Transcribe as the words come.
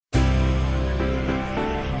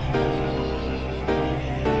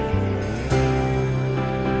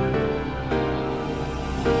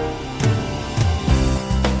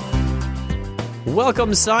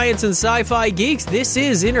Welcome, science and sci-fi geeks. This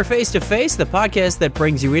is Interface to Face, the podcast that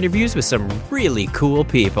brings you interviews with some really cool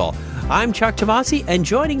people. I'm Chuck Tomasi, and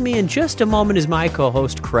joining me in just a moment is my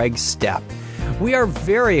co-host, Craig Stepp. We are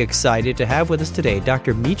very excited to have with us today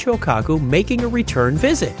Dr. Michio Kaku making a return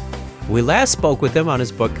visit. We last spoke with him on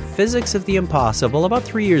his book, Physics of the Impossible, about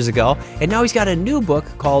 3 years ago, and now he's got a new book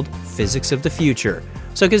called Physics of the Future.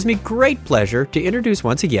 So it gives me great pleasure to introduce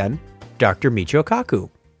once again Dr. Michio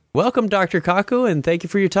Kaku. Welcome, Dr. Kaku, and thank you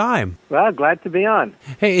for your time. Well, glad to be on.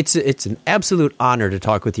 Hey, it's an absolute honor to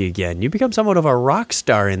talk with you again. You become somewhat of a rock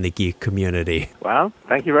star in the geek community. Well,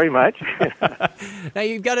 thank you very much. Now,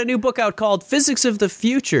 you've got a new book out called Physics of the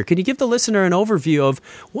Future. Can you give the listener an overview of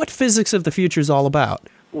what Physics of the Future is all about?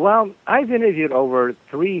 Well, I've interviewed over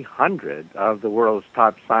 300 of the world's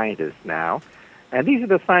top scientists now, and these are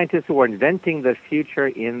the scientists who are inventing the future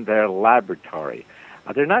in their laboratory.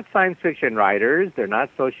 They're not science fiction writers, they're not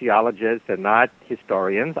sociologists, they're not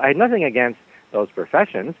historians. I have nothing against those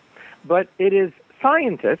professions, but it is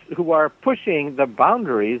scientists who are pushing the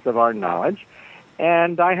boundaries of our knowledge,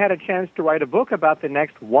 and I had a chance to write a book about the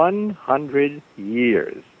next 100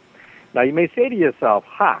 years. Now, you may say to yourself,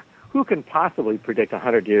 who can possibly predict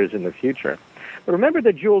 100 years in the future? But remember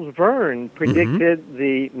that Jules Verne predicted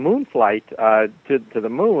the moon flight to the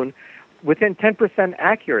moon within 10%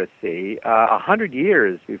 accuracy 100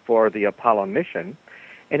 years before the Apollo mission.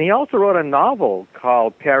 And he also wrote a novel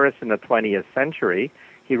called Paris in the 20th Century.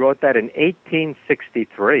 He wrote that in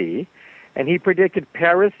 1863, and he predicted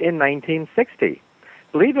Paris in 1960.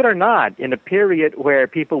 Believe it or not, in a period where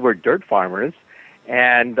people were dirt farmers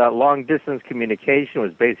and long-distance communication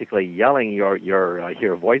was basically yelling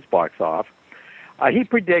your voice box off, he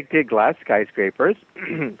predicted glass skyscrapers,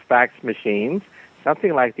 fax machines,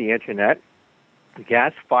 something like the Internet,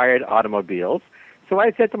 gas-fired automobiles. So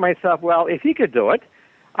I said to myself, well, if he could do it,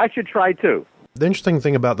 I should try too. The interesting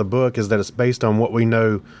thing about the book is that it's based on what we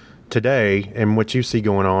know today and what you see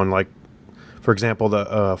going on, like, for example,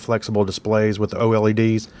 the flexible displays with the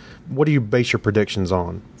OLEDs. What do you base your predictions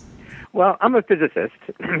on? Well, I'm a physicist,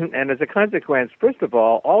 and as a consequence, first of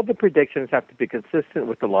all the predictions have to be consistent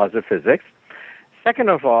with the laws of physics. Second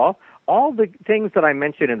of all the things that I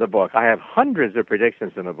mentioned in the book, I have hundreds of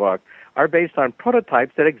predictions in the book, are based on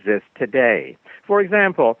prototypes that exist today. For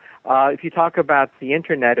example, if you talk about the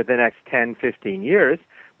Internet in the next 10, 15 years,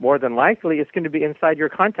 more than likely it's going to be inside your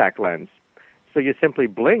contact lens. So you simply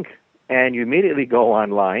blink and you immediately go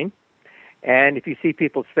online. And if you see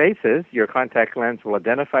people's faces, your contact lens will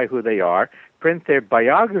identify who they are, print their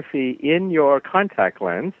biography in your contact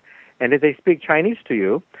lens, and if they speak Chinese to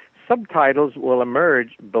you, subtitles will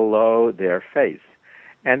emerge below their face.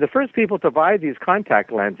 And the first people to buy these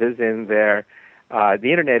contact lenses in the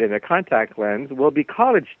Internet in their contact lens will be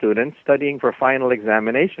college students studying for final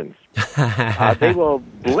examinations. They will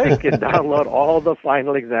blink and download all the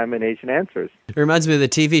final examination answers. It reminds me of the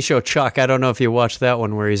TV show Chuck. I don't know if you watched that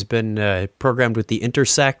one where he's been programmed with the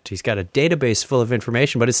Intersect. He's got a database full of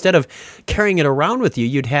information, but instead of carrying it around with you,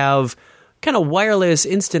 you'd have kind of wireless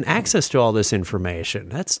instant access to all this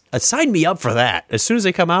information. Sign me up for that. As soon as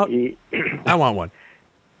they come out, I want one.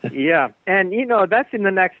 Yeah, and that's in the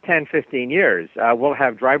next 10, 15 years. We'll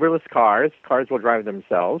have driverless cars. Cars will drive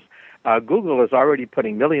themselves. Google is already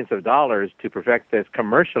putting millions of dollars to perfect this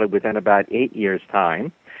commercially within about 8 years'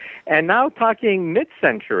 time. And now talking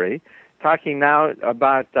mid-century, talking now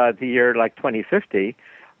about the year like 2050,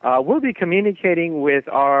 we'll be communicating with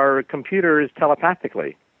our computers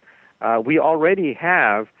telepathically. We already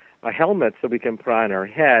have helmets that we can put on our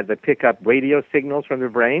head that pick up radio signals from the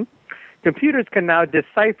brain. Computers can now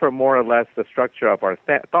decipher more or less the structure of our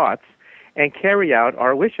thoughts and carry out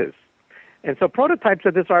our wishes. And so prototypes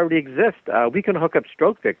of this already exist. We can hook up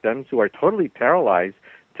stroke victims who are totally paralyzed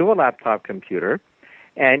to a laptop computer,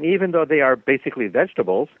 and even though they are basically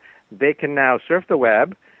vegetables, they can now surf the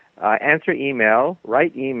web, answer email,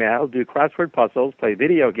 write email, do crossword puzzles, play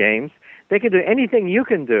video games. They can do anything you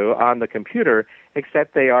can do on the computer,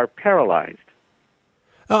 except they are paralyzed.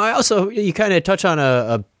 You kind of touch on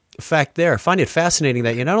a fact there. I find it fascinating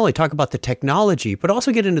that you not only talk about the technology, but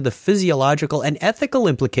also get into the physiological and ethical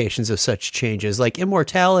implications of such changes, like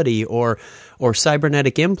immortality or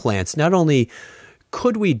cybernetic implants. Not only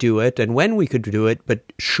could we do it and when we could do it, but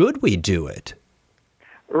should we do it?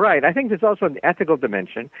 Right. I think there's also an ethical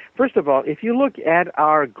dimension. First of all, if you look at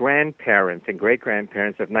our grandparents and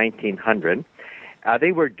great-grandparents of 1900,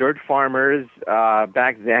 they were dirt farmers.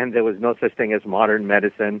 Back then, there was no such thing as modern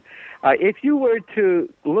medicine. If you were to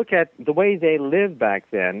look at the way they lived back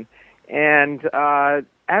then and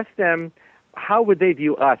ask them, how would they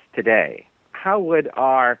view us today? How would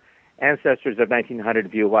our ancestors of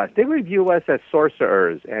 1900 view us? They would view us as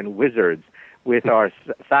sorcerers and wizards with our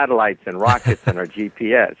satellites and rockets and our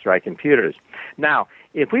GPS, right, computers. Now,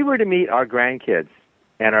 if we were to meet our grandkids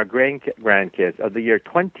and our grandkids of the year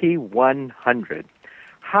 2100,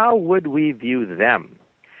 how would we view them?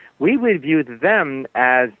 We would view them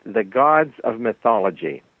as the gods of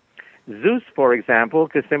mythology. Zeus, for example,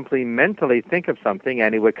 could simply mentally think of something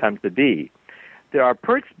and it would come to be. There are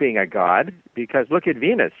perks being a god, because look at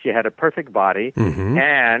Venus. She had a perfect body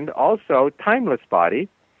and also timeless body.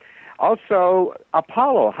 Also,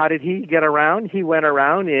 Apollo, how did he get around? He went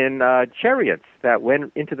around in chariots that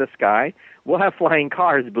went into the sky. We'll have flying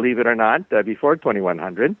cars, believe it or not, before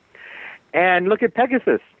 2100. And look at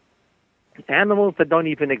Pegasus. Animals that don't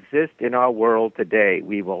even exist in our world today,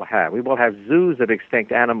 we will have. We will have zoos of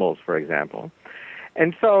extinct animals, for example.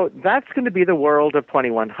 And so that's going to be the world of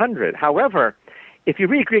 2100. However, if you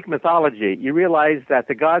read Greek mythology, you realize that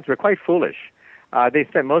the gods were quite foolish. They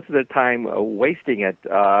spent most of their time wasting it,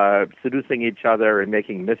 seducing each other and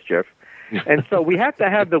making mischief. And so we have to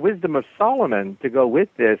have the wisdom of Solomon to go with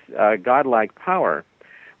this godlike power.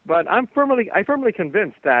 But I'm firmly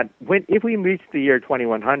convinced that if we reach the year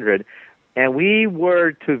 2100 and we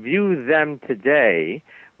were to view them today,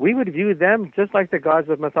 we would view them just like the gods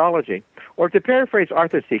of mythology. Or to paraphrase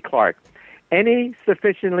Arthur C. Clarke, any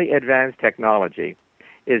sufficiently advanced technology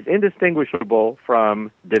is indistinguishable from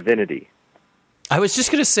divinity. I was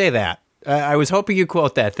just going to say that. I was hoping you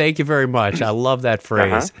quote that. Thank you very much. I love that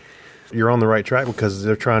phrase. You're on the right track because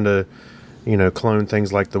they're trying to, clone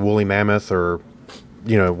things like the woolly mammoth or,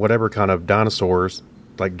 whatever kind of dinosaurs,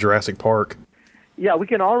 like Jurassic Park. Yeah, we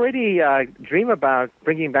can already dream about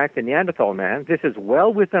bringing back the Neanderthal man. This is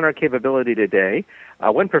well within our capability today.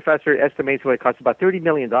 One professor estimates what it costs about $30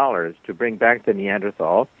 million to bring back the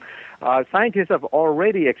Neanderthal. Scientists have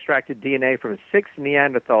already extracted DNA from 6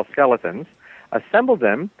 Neanderthal skeletons, assembled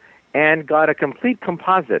them, and got a complete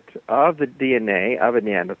composite of the DNA of a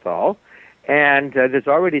Neanderthal. And there's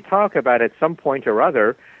already talk about, at some point or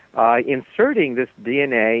other, inserting this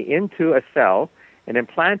DNA into a cell and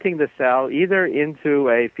implanting the cell either into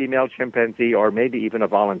a female chimpanzee or maybe even a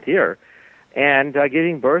volunteer, and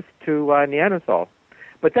giving birth to Neanderthal.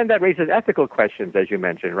 But then that raises ethical questions, as you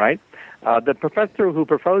mentioned, right? The professor who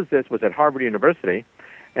proposed this was at Harvard University,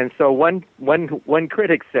 and so one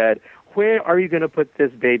critic said, where are you going to put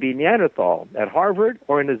this baby Neanderthal, at Harvard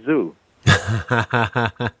or in a zoo?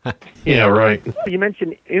 Yeah, right. You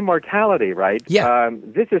mentioned immortality, right? Yeah.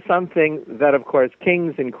 This is something that, of course,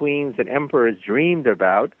 kings and queens and emperors dreamed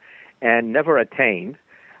about and never attained.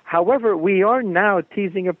 However, we are now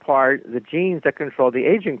teasing apart the genes that control the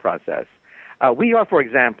aging process. We are, for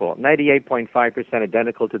example, 98.5%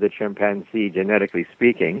 identical to the chimpanzee, genetically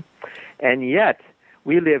speaking, and yet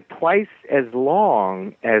we live twice as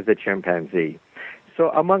long as the chimpanzee. So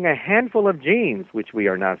among a handful of genes, which we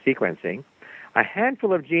are now sequencing, a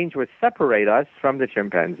handful of genes which separate us from the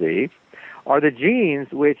chimpanzee are the genes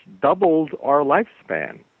which doubled our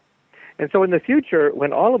lifespan. And so in the future,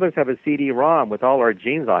 when all of us have a CD-ROM with all our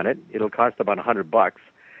genes on it, it'll cost about $100.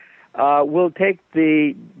 We'll take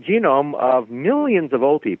the genome of millions of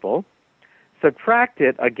old people, subtract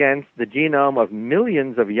it against the genome of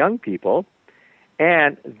millions of young people,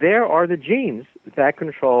 and there are the genes that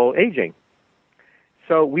control aging.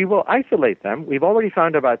 So we will isolate them. We've already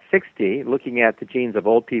found about 60, looking at the genes of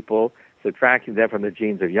old people, subtracting them from the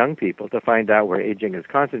genes of young people to find out where aging is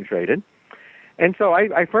concentrated. And so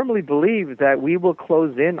I firmly believe that we will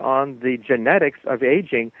close in on the genetics of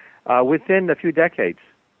aging within a few decades.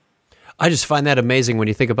 I just find that amazing when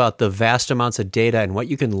you think about the vast amounts of data and what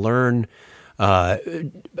you can learn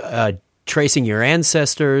tracing your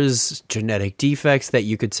ancestors, genetic defects that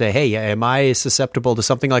you could say, hey, am I susceptible to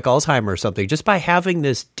something like Alzheimer's or something, just by having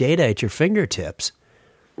this data at your fingertips.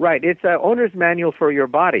 Right. It's an owner's manual for your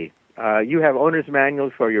body. You have owner's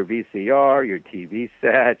manuals for your VCR, your TV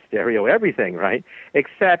set, stereo, everything, right?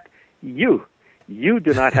 Except you. You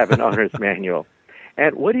do not have an owner's manual.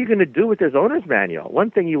 And what are you going to do with this owner's manual?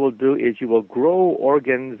 One thing you will do is you will grow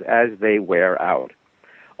organs as they wear out.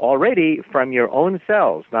 Already from your own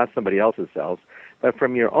cells, not somebody else's cells, but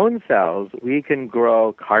from your own cells, we can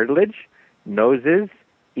grow cartilage, noses,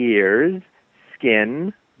 ears,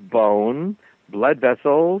 skin, bone, blood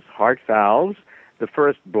vessels, heart valves. The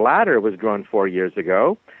first bladder was grown 4 years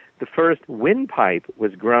ago. The first windpipe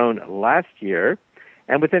was grown last year.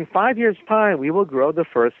 And within 5 years' time, we will grow the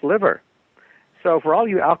first liver. So for all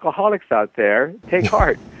you alcoholics out there, take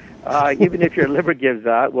heart. Even if your liver gives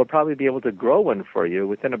out, we'll probably be able to grow one for you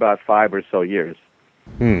within about 5 or so years.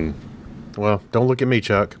 Well, don't look at me,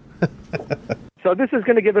 Chuck. So this is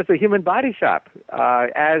going to give us a human body shop.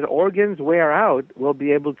 As organs wear out, we'll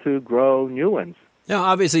be able to grow new ones. Now,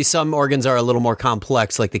 obviously, some organs are a little more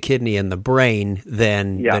complex, like the kidney and the brain,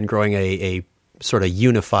 than growing a sort of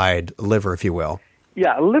unified liver, if you will.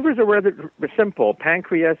 Yeah, livers are rather simple.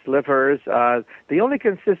 Pancreas, livers, they only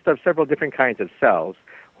consist of several different kinds of cells,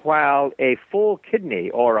 while a full kidney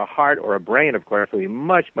or a heart or a brain, of course, will be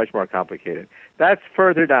much, much more complicated. That's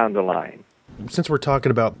further down the line. Since we're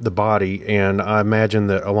talking about the body, and I imagine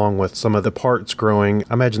that along with some of the parts growing,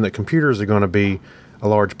 I imagine that computers are going to be a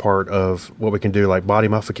large part of what we can do, like body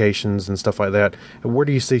modifications and stuff like that. Where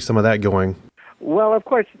do you see some of that going? Well, of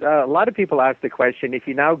course, a lot of people ask the question, if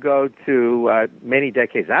you now go to many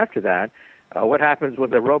decades after that, what happens when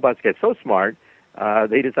the robots get so smart,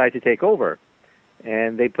 they decide to take over?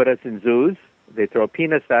 And they put us in zoos, they throw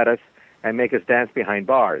peanuts at us, and make us dance behind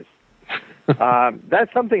bars.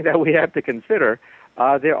 That's something that we have to consider.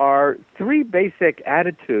 There are three basic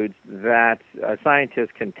attitudes that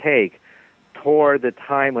scientists can take toward the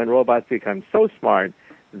time when robots become so smart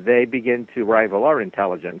they begin to rival our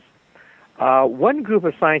intelligence. One group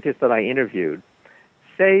of scientists that I interviewed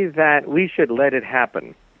say that we should let it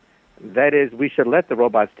happen. That is, we should let the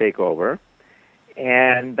robots take over,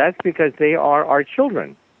 and that's because they are our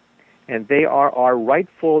children, and they are our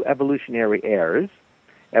rightful evolutionary heirs.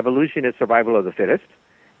 Evolution is survival of the fittest,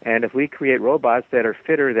 and if we create robots that are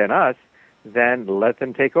fitter than us, then let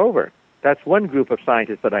them take over. That's one group of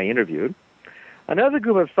scientists that I interviewed. Another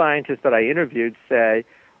group of scientists that I interviewed say,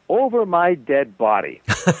 over my dead body,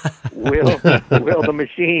 will the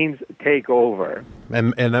machines take over?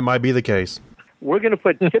 And that might be the case. We're going to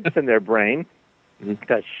put chips in their brain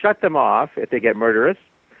to shut them off if they get murderous,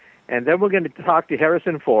 and then we're going to talk to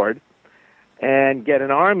Harrison Ford and get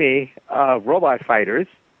an army of robot fighters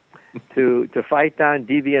to fight down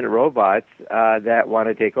deviant robots that want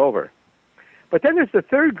to take over. But then there's the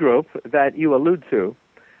third group that you allude to,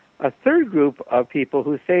 a third group of people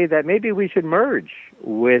who say that maybe we should merge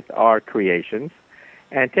with our creations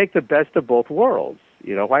and take the best of both worlds.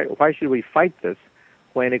 You know, why should we fight this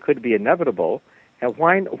when it could be inevitable? And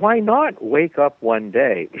why not wake up one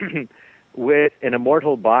day with an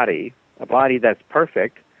immortal body, a body that's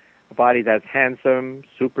perfect, a body that's handsome,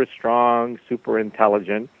 super strong, super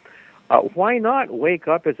intelligent? Why not wake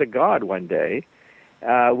up as a god one day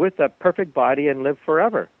with a perfect body and live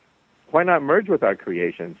forever? Why not merge with our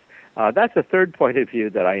creations? That's a third point of view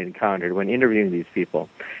that I encountered when interviewing these people.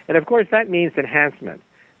 And of course, that means enhancement.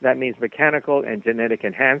 That means mechanical and genetic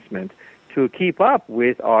enhancement to keep up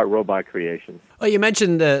with our robot creations. Well, you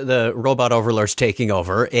mentioned the robot overlords taking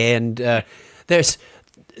over, and there's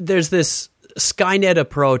this Skynet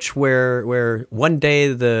approach where one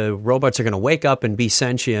day the robots are going to wake up and be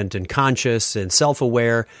sentient and conscious and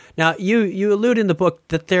self-aware. Now, you allude in the book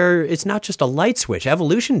that it's not just a light switch.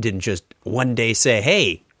 Evolution didn't just one day say,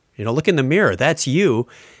 hey, look in the mirror, that's you.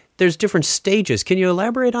 There's different stages. Can you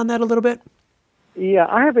elaborate on that a little bit? Yeah,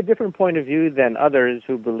 I have a different point of view than others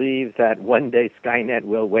who believe that one day Skynet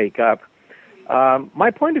will wake up.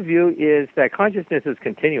 My point of view is that consciousness is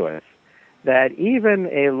continuous, that even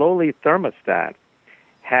a lowly thermostat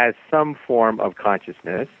has some form of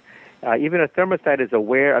consciousness. Even a thermostat is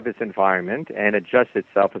aware of its environment and adjusts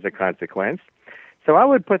itself as a consequence. So I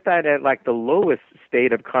would put that at like the lowest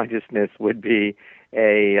state of consciousness would be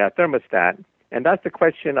a thermostat, and that's the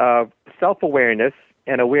question of self-awareness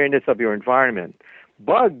and awareness of your environment.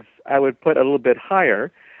 Bugs, I would put a little bit higher.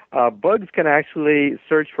 Bugs can actually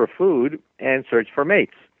search for food and search for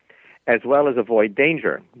mates, as well as avoid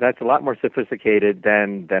danger. That's a lot more sophisticated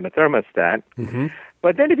than a thermostat. Mm-hmm.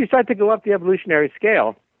 But then if you start to go up the evolutionary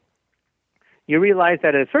scale, you realize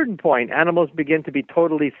that at a certain point, animals begin to be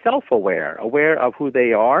totally self-aware, aware of who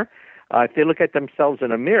they are. If they look at themselves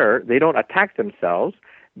in a mirror, they don't attack themselves.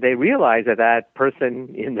 They realize that person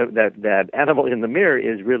that animal in the mirror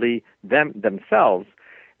is really themselves.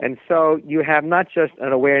 And so you have not just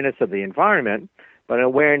an awareness of the environment, but an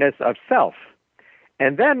awareness of self.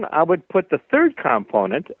 And then I would put the third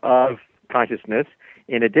component of consciousness,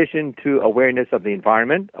 in addition to awareness of the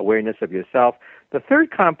environment, awareness of yourself, the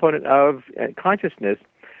third component of consciousness,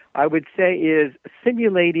 I would say, is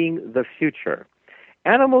simulating the future.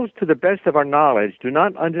 Animals, to the best of our knowledge, do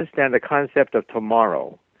not understand the concept of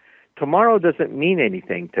tomorrow. Tomorrow doesn't mean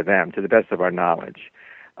anything to them, to the best of our knowledge.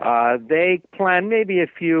 They plan maybe a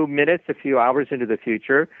few minutes, a few hours into the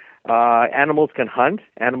future. Animals can hunt.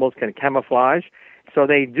 Animals can camouflage. So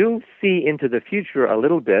they do see into the future a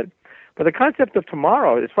little bit. But the concept of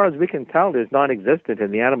tomorrow, as far as we can tell, is non-existent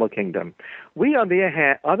in the animal kingdom. We, on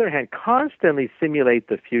the other hand, constantly simulate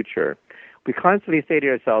the future. We constantly say to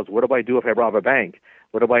ourselves, what do I do if I rob a bank?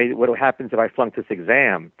 What happens if I flunk this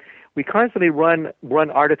exam? We constantly run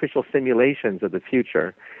artificial simulations of the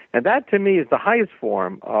future. And that, to me, is the highest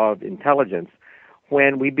form of intelligence,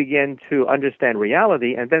 when we begin to understand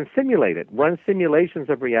reality and then simulate it, run simulations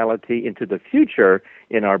of reality into the future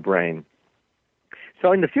in our brain.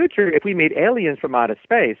 So in the future, if we meet aliens from outer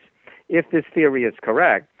space, if this theory is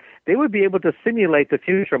correct, they would be able to simulate the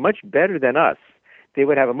future much better than us. They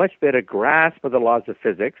would have a much better grasp of the laws of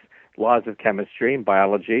physics, laws of chemistry and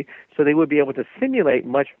biology, so they would be able to simulate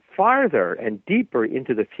much farther and deeper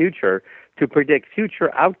into the future to predict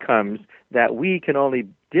future outcomes that we can only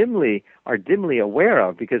are dimly aware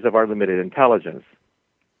of because of our limited intelligence.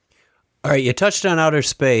 All right, you touched on outer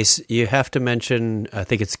space. You have to mention, I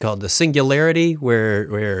think it's called the singularity,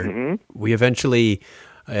 where we eventually,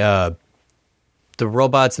 the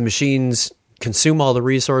robots, the machines consume all the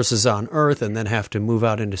resources on Earth and then have to move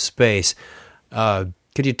out into space.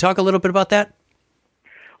 Could you talk a little bit about that?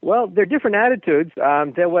 Well, there are different attitudes.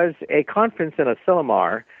 There was a conference in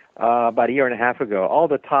Asilomar about a year and a half ago. All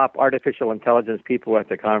the top artificial intelligence people were at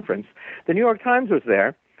the conference. The New York Times was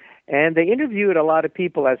there, and they interviewed a lot of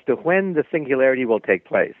people as to when the singularity will take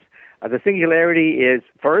place. The singularity is,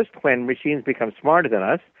 first, when machines become smarter than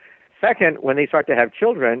us. Second, when they start to have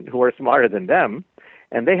children who are smarter than them.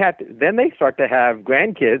 And then they start to have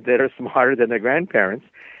grandkids that are smarter than their grandparents.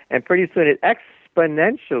 And pretty soon it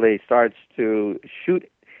exponentially starts to shoot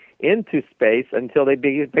into space until they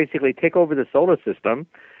basically take over the solar system,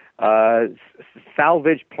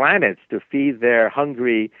 salvage planets to feed their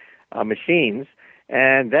hungry machines,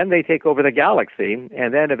 and then they take over the galaxy,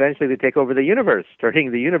 and then eventually they take over the universe,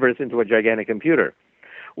 turning the universe into a gigantic computer.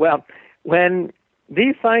 Well, when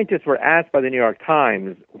these scientists were asked by the New York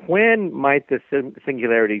Times, when might the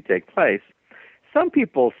singularity take place, some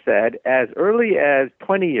people said as early as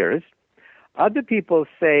 20 years. Other people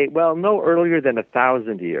say, well, no earlier than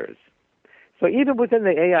 1,000 years. So even within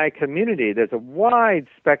the AI community, there's a wide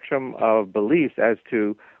spectrum of beliefs as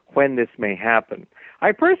to when this may happen.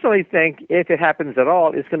 I personally think if it happens at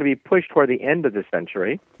all, it's going to be pushed toward the end of the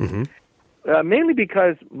century, mainly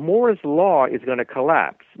because Moore's law is going to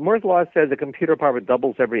collapse. Moore's law says the computer power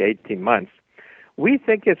doubles every 18 months. We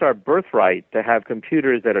think it's our birthright to have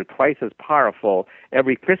computers that are twice as powerful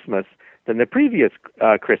every Christmas than the previous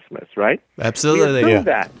Christmas, right? Absolutely. We assume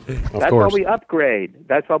that. That's why course. we upgrade.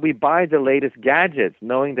 That's why we buy the latest gadgets,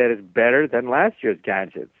 knowing that it's better than last year's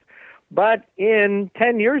gadgets. But in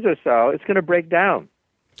 10 years or so, it's going to break down.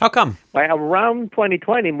 How come? By around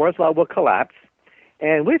 2020, Moore's law will collapse,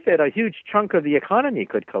 and with it, a huge chunk of the economy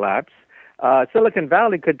could collapse. Silicon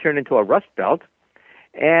Valley could turn into a rust belt,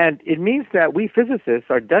 and it means that we physicists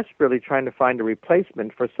are desperately trying to find a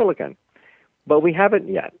replacement for silicon, but we haven't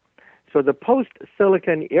yet. So the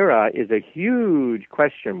post-silicon era is a huge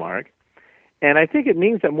question mark, and I think it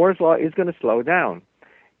means that Moore's law is going to slow down.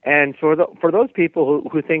 And for those people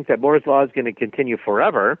who think that Moore's law is going to continue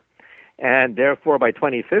forever, and therefore by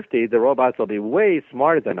 2050 the robots will be way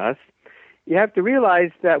smarter than us, you have to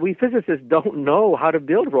realize that we physicists don't know how to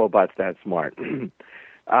build robots that smart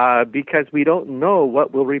because we don't know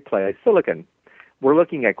what will replace silicon. We're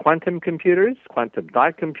looking at quantum computers, quantum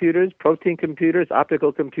dot computers, protein computers,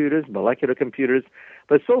 optical computers, molecular computers,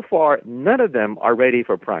 but so far none of them are ready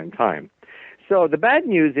for prime time. So the bad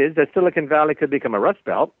news is that Silicon Valley could become a rust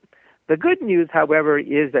belt. The good news, however,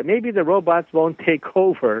 is that maybe the robots won't take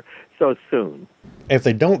over so soon. If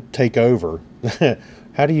they don't take over,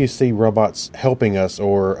 how do you see robots helping us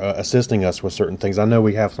or assisting us with certain things? I know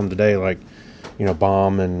we have some today, like,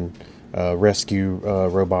 bomb and rescue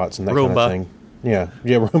robots and that kind of thing. Yeah,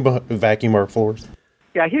 robot vacuum our floors.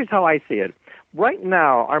 Yeah, here's how I see it. Right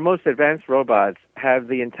now, our most advanced robots have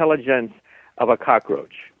the intelligence of a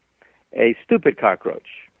cockroach, a stupid cockroach,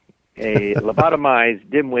 a lobotomized,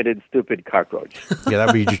 dim-witted, stupid cockroach. Yeah,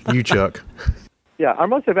 that'd be you, Chuck. Yeah, our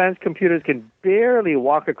most advanced computers can barely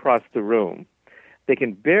walk across the room. They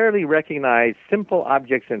can barely recognize simple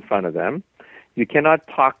objects in front of them. You cannot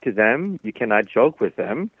talk to them. You cannot joke with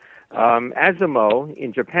them. Asimo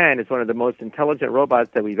in Japan is one of the most intelligent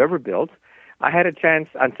robots that we've ever built. I had a chance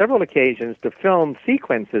on several occasions to film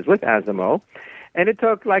sequences with Asimo, and it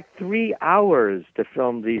took like 3 hours to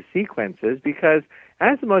film these sequences because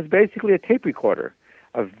Asimo is basically a tape recorder,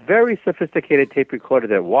 a very sophisticated tape recorder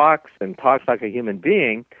that walks and talks like a human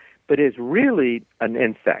being, but is really an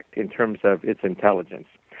insect in terms of its intelligence.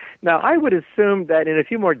 Now, I would assume that in a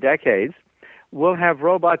few more decades, we'll have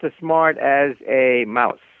robots as smart as a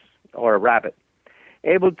mouse or a rabbit,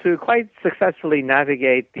 able to quite successfully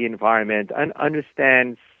navigate the environment and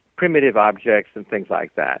understand primitive objects and things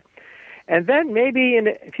like that. And then maybe in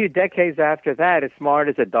a few decades after that, as smart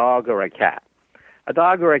as a dog or a cat. A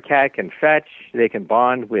dog or a cat can fetch, they can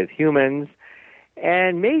bond with humans,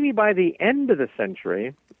 and maybe by the end of the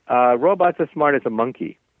century, robots as smart as a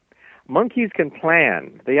monkey. Monkeys can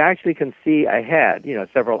plan. They actually can see ahead,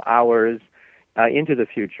 several hours into the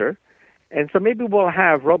future. And so maybe we'll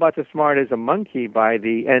have robots as smart as a monkey by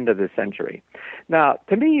the end of the century. Now,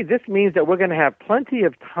 to me, this means that we're going to have plenty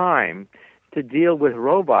of time to deal with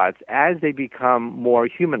robots as they become more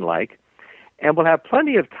human-like, and we'll have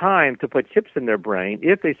plenty of time to put chips in their brain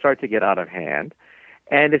if they start to get out of hand.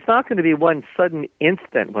 And it's not going to be one sudden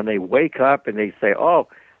instant when they wake up and they say, oh,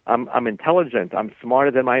 I'm intelligent, I'm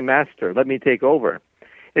smarter than my master, let me take over.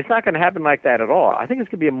 It's not going to happen like that at all. I think it's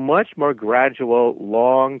going to be a much more gradual,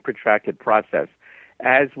 long, protracted process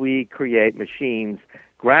as we create machines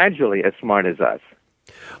gradually as smart as us.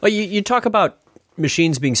 Well, you talk about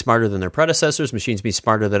machines being smarter than their predecessors, machines being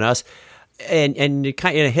smarter than us, and you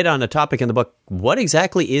kind of hit on a topic in the book. What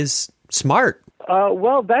exactly is smart?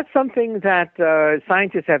 Well, that's something that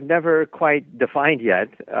scientists have never quite defined yet.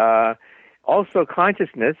 Also,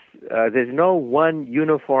 consciousness, there's no one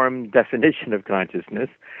uniform definition of consciousness.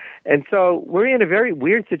 And so we're in a very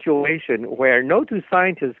weird situation where no two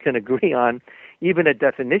scientists can agree on even a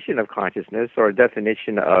definition of consciousness or a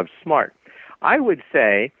definition of smart. I would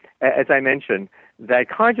say, as I mentioned, that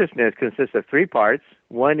consciousness consists of three parts.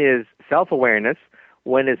 One is self-awareness,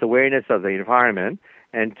 one is awareness of the environment,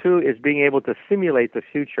 and two is being able to simulate the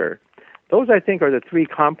future. Those, I think, are the three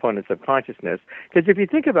components of consciousness. Because if you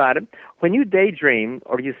think about it, when you daydream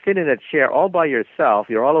or you sit in a chair all by yourself,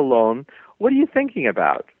 you're all alone, what are you thinking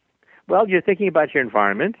about? Well, you're thinking about your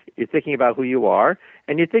environment, you're thinking about who you are,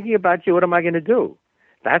 and you're thinking about, what am I going to do?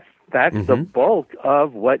 That's the bulk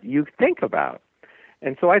of what you think about.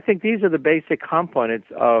 And so I think these are the basic components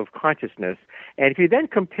of consciousness. And if you then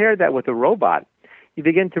compare that with a robot, you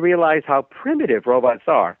begin to realize how primitive robots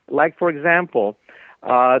are. Like, for example,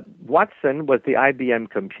 Watson was the IBM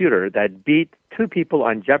computer that beat two people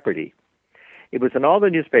on Jeopardy. It was in all the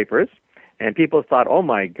newspapers, and people thought, oh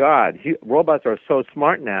my God, robots are so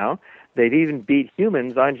smart now, they've even beat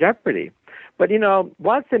humans on Jeopardy. But,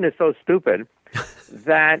 Watson is so stupid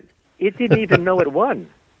that it didn't even know it won.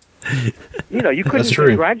 You couldn't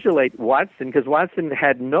congratulate Watson because Watson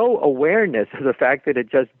had no awareness of the fact that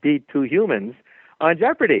it just beat two humans on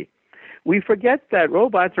Jeopardy. We forget that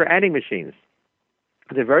robots are adding machines.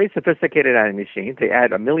 They're very sophisticated adding machines. They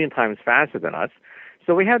add 1 million times faster than us.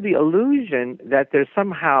 So we have the illusion that they're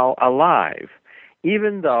somehow alive,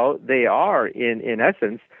 even though they are, in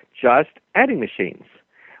essence, just adding machines.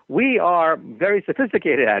 We are very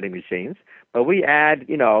sophisticated adding machines, but we add,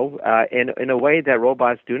 in a way that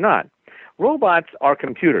robots do not. Robots are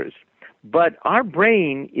computers, but our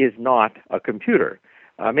brain is not a computer.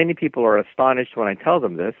 Many people are astonished when I tell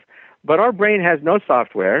them this, but our brain has no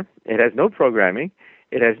software, it has no programming,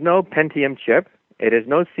 it has no Pentium chip, it has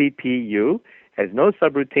no CPU, has no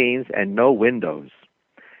subroutines, and no Windows.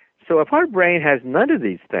 So if our brain has none of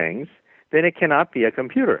these things, then it cannot be a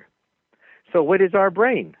computer. So what is our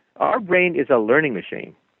brain? Our brain is a learning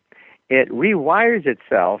machine. It rewires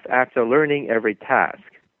itself after learning every task.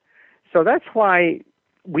 So that's why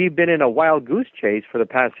we've been in a wild goose chase for the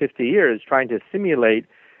past 50 years trying to simulate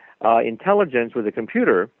intelligence with a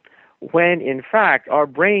computer, when in fact our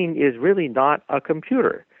brain is really not a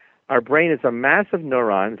computer. Our brain is a mass of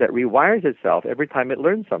neurons that rewires itself every time it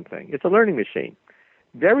learns something. It's a learning machine.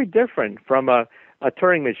 Very different from a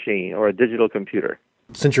Turing machine or a digital computer.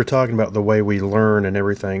 Since you're talking about the way we learn and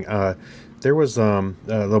everything, there was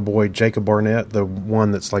the boy Jacob Barnett, the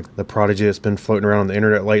one that's like the prodigy that's been floating around on the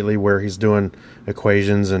internet lately, where he's doing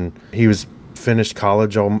equations, and he was finished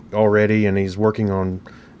college already, and he's working on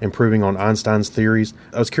improving on Einstein's theories.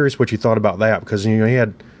 I was curious what you thought about that, because he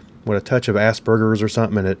had a touch of Asperger's or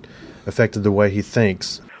something, and it affected the way he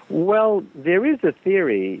thinks. Well, there is a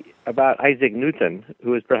theory about Isaac Newton,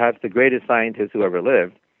 who is perhaps the greatest scientist who ever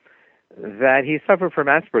lived, that he suffered from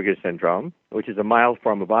Asperger's syndrome, which is a mild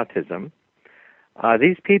form of autism.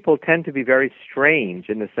 These people tend to be very strange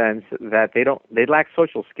in the sense that they lack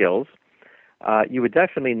social skills. You would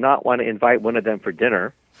definitely not want to invite one of them for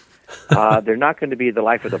dinner. They're not going to be the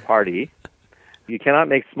life of the party. You cannot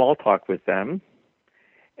make small talk with them,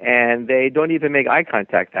 and they don't even make eye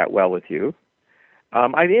contact that well with you.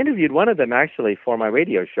 I've interviewed one of them actually for my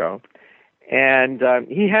radio show, and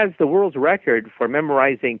he has the world's record for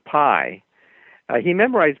memorizing pi. He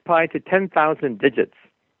memorized pi to 10,000 digits.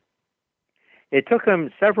 It took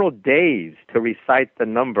him several days to recite the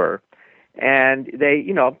number, and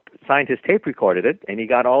scientists tape recorded it, and he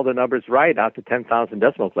got all the numbers right out to 10,000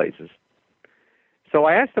 decimal places. So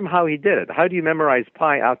I asked him how he did it. How do you memorize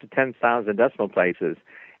pi out to 10,000 decimal places?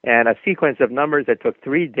 and a sequence of numbers that took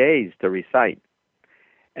 3 days to recite.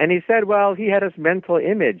 And he said, well, he had a mental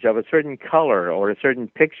image of a certain color or a certain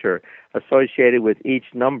picture associated with each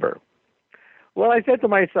number. Well, I said to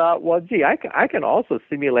myself, well, gee, I can also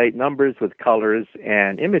simulate numbers with colors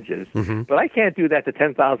and images, but I can't do that to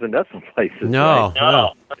 10,000 decimal places. No, right?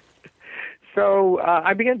 no. So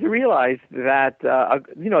I began to realize that,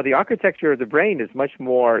 the architecture of the brain is much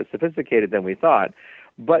more sophisticated than we thought.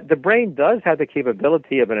 But the brain does have the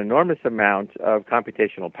capability of an enormous amount of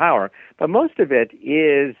computational power. But most of it,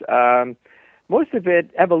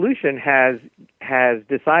 evolution has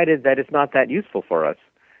decided that it's not that useful for us.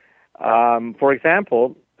 For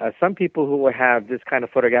example, some people who have this kind of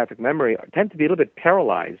photographic memory tend to be a little bit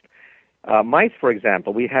paralyzed. Mice, for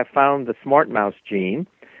example, we have found the smart mouse gene.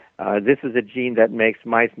 This is a gene that makes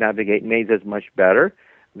mice navigate mazes much better.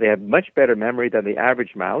 They have much better memory than the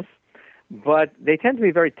average mouse, but they tend to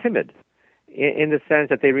be very timid in the sense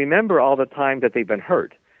that they remember all the time that they've been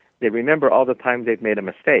hurt. They remember all the time they've made a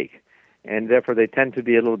mistake, and therefore they tend to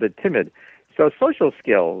be a little bit timid. So social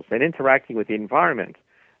skills and interacting with the environment,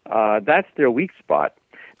 that's their weak spot.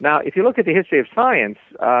 Now, if you look at the history of science,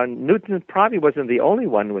 Newton probably wasn't the only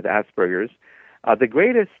one with Asperger's.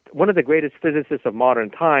 One of the greatest physicists of modern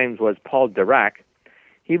times was Paul Dirac.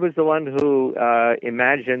 He was the one who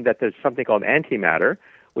imagined that there's something called antimatter,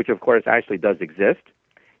 which of course actually does exist.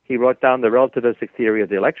 He wrote down the relativistic theory of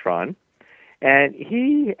the electron, and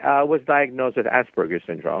he was diagnosed with Asperger's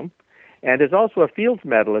syndrome. And there's also a Fields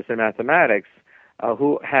medalist in mathematics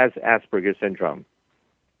who has Asperger's syndrome.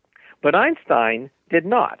 But Einstein did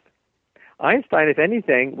not. Einstein, if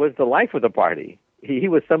anything, was the life of the party. He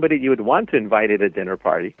was somebody you would want to invite at a dinner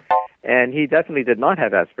party, and he definitely did not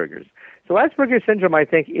have Asperger's. So Asperger's syndrome, I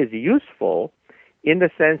think, is useful in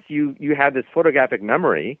the sense you have this photographic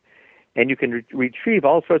memory, and you can retrieve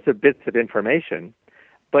all sorts of bits of information,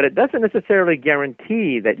 but it doesn't necessarily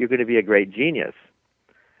guarantee that you're going to be a great genius.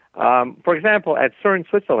 For example, at CERN,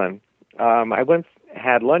 Switzerland, I once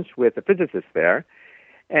had lunch with a physicist there,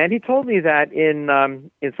 and he told me that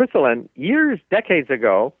in Switzerland, decades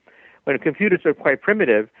ago, when computers were quite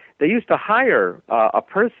primitive, they used to hire a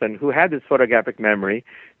person who had this photographic memory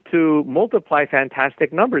to multiply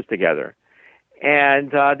fantastic numbers together.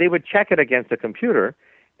 And they would check it against a computer,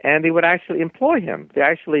 and they would actually employ him. They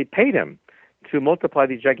actually paid him to multiply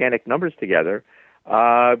these gigantic numbers together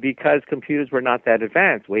because computers were not that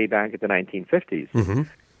advanced way back in the 1950s. Mm-hmm.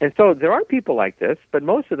 And so there are people like this, but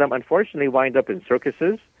most of them, unfortunately, wind up in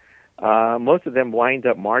circuses. Most of them wind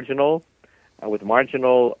up with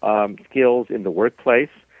marginal skills in the workplace.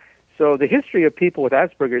 So the history of people with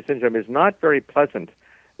Asperger's syndrome is not very pleasant.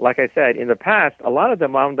 Like I said, in the past, a lot of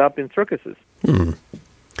them wound up in circuses.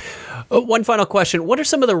 One final question. What are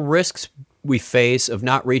some of the risks we face of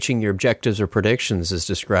not reaching your objectives or predictions as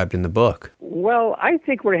described in the book? Well, I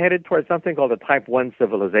think we're headed towards something called a Type 1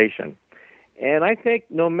 civilization. And I think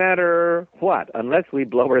no matter what, unless we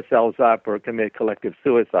blow ourselves up or commit collective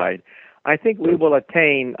suicide, I think we will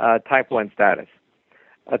attain Type 1 status.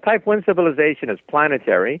 A Type 1 civilization is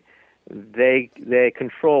planetary. They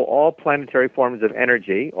control all planetary forms of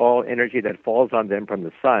energy, all energy that falls on them from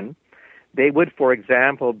the sun. They would, for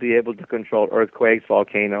example, be able to control earthquakes,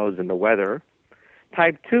 volcanoes, and the weather.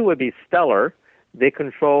 Type 2 would be stellar. They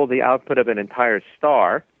control the output of an entire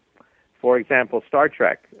star. For example, Star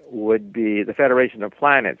Trek would be, the Federation of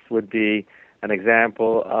Planets would be an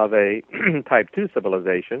example of a Type 2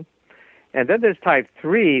 civilization. And then there's Type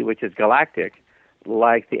 3, which is galactic,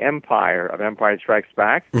 like the Empire of Empire Strikes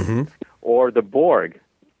Back, or the Borg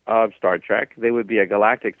of Star Trek. They would be a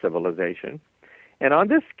galactic civilization. And on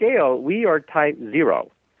this scale, we are Type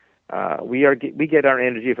 0. We get our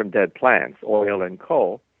energy from dead plants, oil and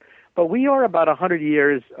coal. But we are about 100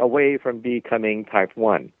 years away from becoming Type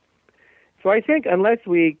 1. So I think unless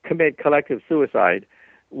we commit collective suicide,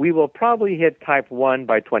 we will probably hit Type 1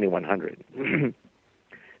 by 2100.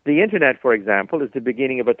 The Internet, for example, is the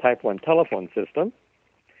beginning of a Type 1 telephone system.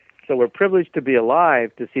 So we're privileged to be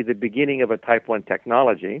alive to see the beginning of a Type 1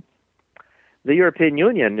 technology. The European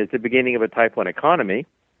Union is the beginning of a Type 1 economy.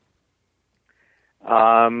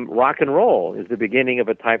 Rock and roll is the beginning of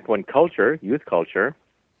a Type 1 culture, youth culture.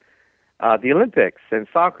 The Olympics and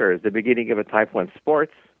soccer is the beginning of a Type 1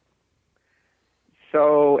 sports.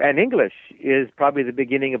 And English is probably the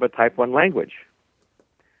beginning of a Type 1 language.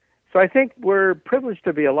 So I think we're privileged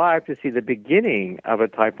to be alive to see the beginning of a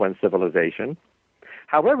Type 1 civilization.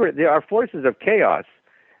 However, there are forces of chaos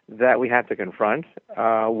that we have to confront.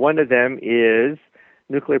 One of them is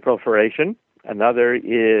nuclear proliferation. Another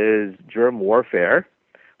is germ warfare.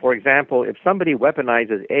 For example, if somebody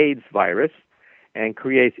weaponizes AIDS virus and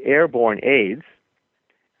creates airborne AIDS,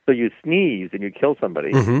 So you sneeze and you kill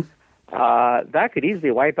somebody. That could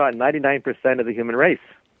easily wipe out 99% of the human race.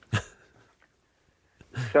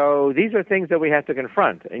 So these are things that we have to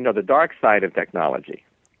confront, the dark side of technology.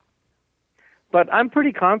 But I'm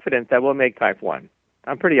pretty confident that we'll make Type 1.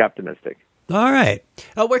 I'm pretty optimistic. All right.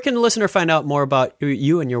 Where can the listener find out more about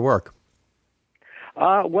you and your work?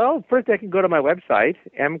 Well, first they can go to my website,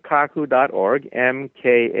 mkaku.org,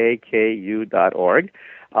 mkaku.org.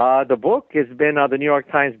 The book has been on the New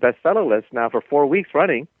York Times bestseller list now for 4 weeks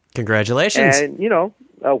running. Congratulations. And,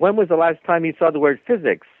 when was the last time you saw the word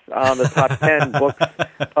physics on the top 10 books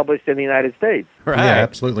published in the United States? Right. Yeah,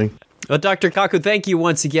 absolutely. Well, Dr. Kaku, thank you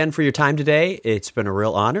once again for your time today. It's been a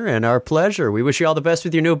real honor and our pleasure. We wish you all the best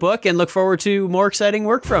with your new book and look forward to more exciting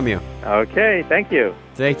work from you. Okay, thank you.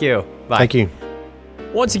 Thank you. Bye. Thank you.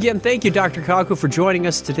 Once again, thank you, Dr. Kaku, for joining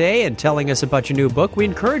us today and telling us about your new book. We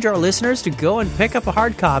encourage our listeners to go and pick up a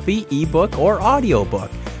hard copy, ebook, or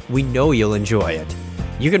audiobook. We know you'll enjoy it.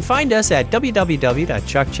 You can find us at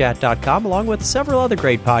www.chuckchat.com along with several other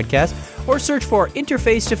great podcasts, or search for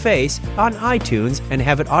Interface to Face on iTunes and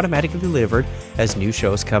have it automatically delivered as new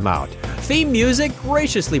shows come out. Theme music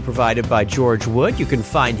graciously provided by George Wood. You can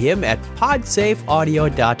find him at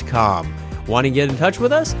podsafeaudio.com. Want to get in touch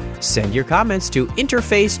with us? Send your comments to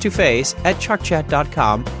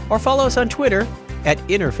interfacetoface@chuckchat.com or follow us on Twitter at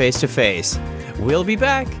interfacetoface. We'll be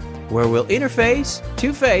back where we'll interface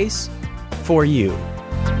to face for you.